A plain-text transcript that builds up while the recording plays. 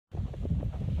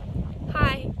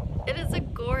It is a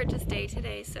gorgeous day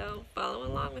today, so follow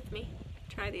along with me.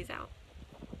 Try these out.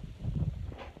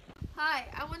 Hi,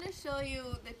 I want to show you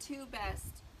the two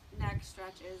best neck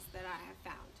stretches that I have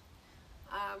found.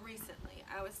 Recently,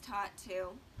 I was taught to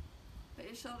put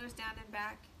your shoulders down and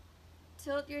back,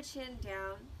 tilt your chin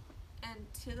down, and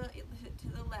to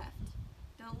the left.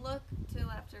 Don't look to the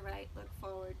left or right, look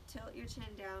forward. Tilt your chin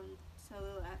down to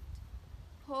the left.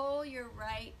 Pull your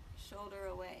right shoulder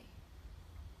away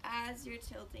as you're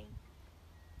tilting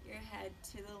your head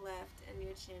to the left and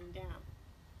your chin down.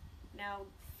 Now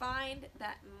find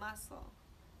that muscle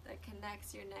that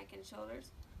connects your neck and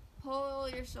shoulders. Pull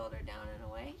your shoulder down and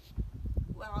away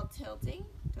while tilting.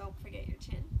 Don't forget your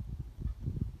chin.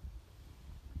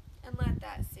 And let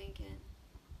that sink in.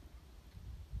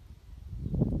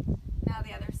 Now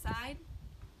the other side.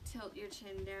 Tilt your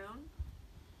chin down.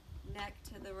 Neck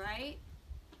to the right.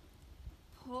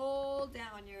 Pull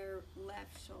down your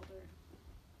left shoulder.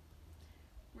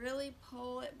 Really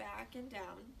pull it back and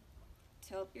down.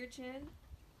 Tilt your chin.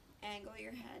 Angle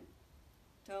your head.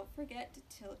 Don't forget to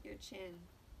tilt your chin.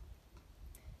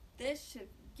 This should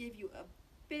give you a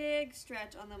big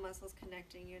stretch on the muscles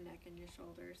connecting your neck and your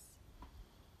shoulders.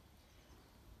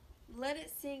 Let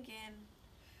it sink in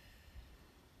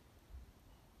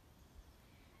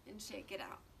and shake it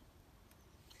out.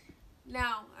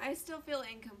 Now, I still feel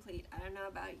incomplete. I don't know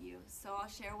about you, so I'll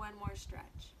share one more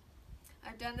stretch.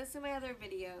 I've done this in my other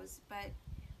videos, but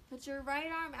put your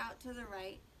right arm out to the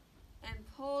right and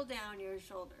pull down your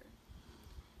shoulder.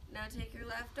 Now take your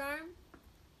left arm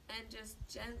and just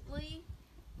gently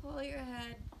pull your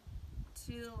head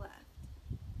to the left,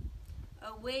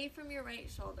 away from your right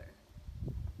shoulder.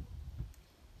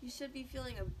 You should be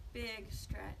feeling a big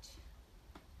stretch.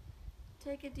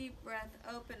 Take a deep breath,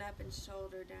 open up and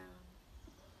shoulder down.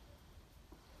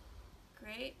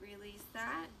 Great, release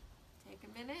that. Take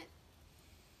a minute.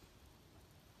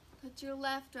 Put your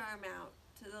left arm out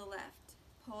to the left.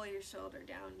 Pull your shoulder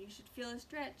down. You should feel a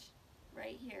stretch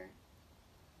right here.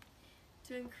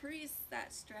 To increase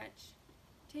that stretch,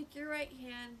 take your right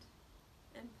hand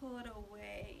and pull it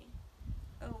away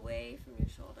from your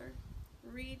shoulder.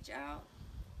 Reach out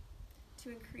to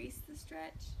increase the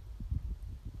stretch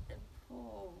and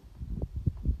pull.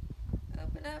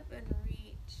 Open up and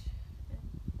reach and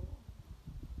pull.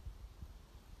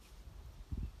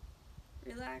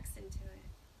 Relax into it.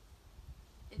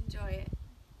 Enjoy it.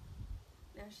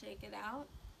 Now shake it out.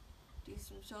 Do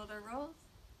some shoulder rolls.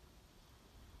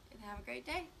 And have a great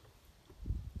day.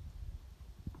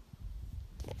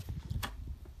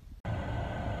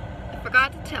 I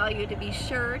forgot to tell you to be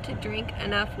sure to drink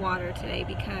enough water today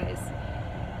because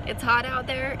it's hot out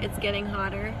there, it's getting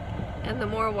hotter, and the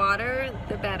more water,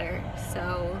 the better.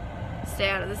 So stay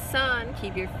out of the sun,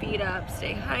 keep your feet up,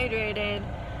 stay hydrated,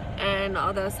 and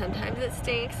although sometimes it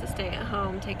stinks, so stay at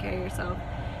home, take care of yourself.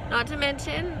 Not to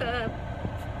mention the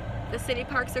city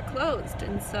parks are closed,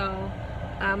 and so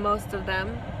most of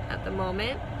them at the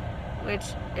moment, which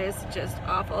is just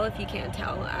awful if you can't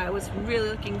tell. I was really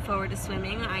looking forward to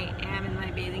swimming. I am in my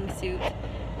bathing suit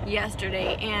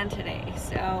yesterday and today,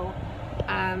 so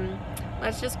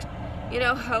let's just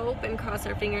hope and cross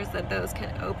our fingers that those can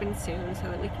open soon so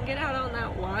that we can get out on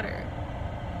that water.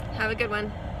 Have a good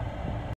one.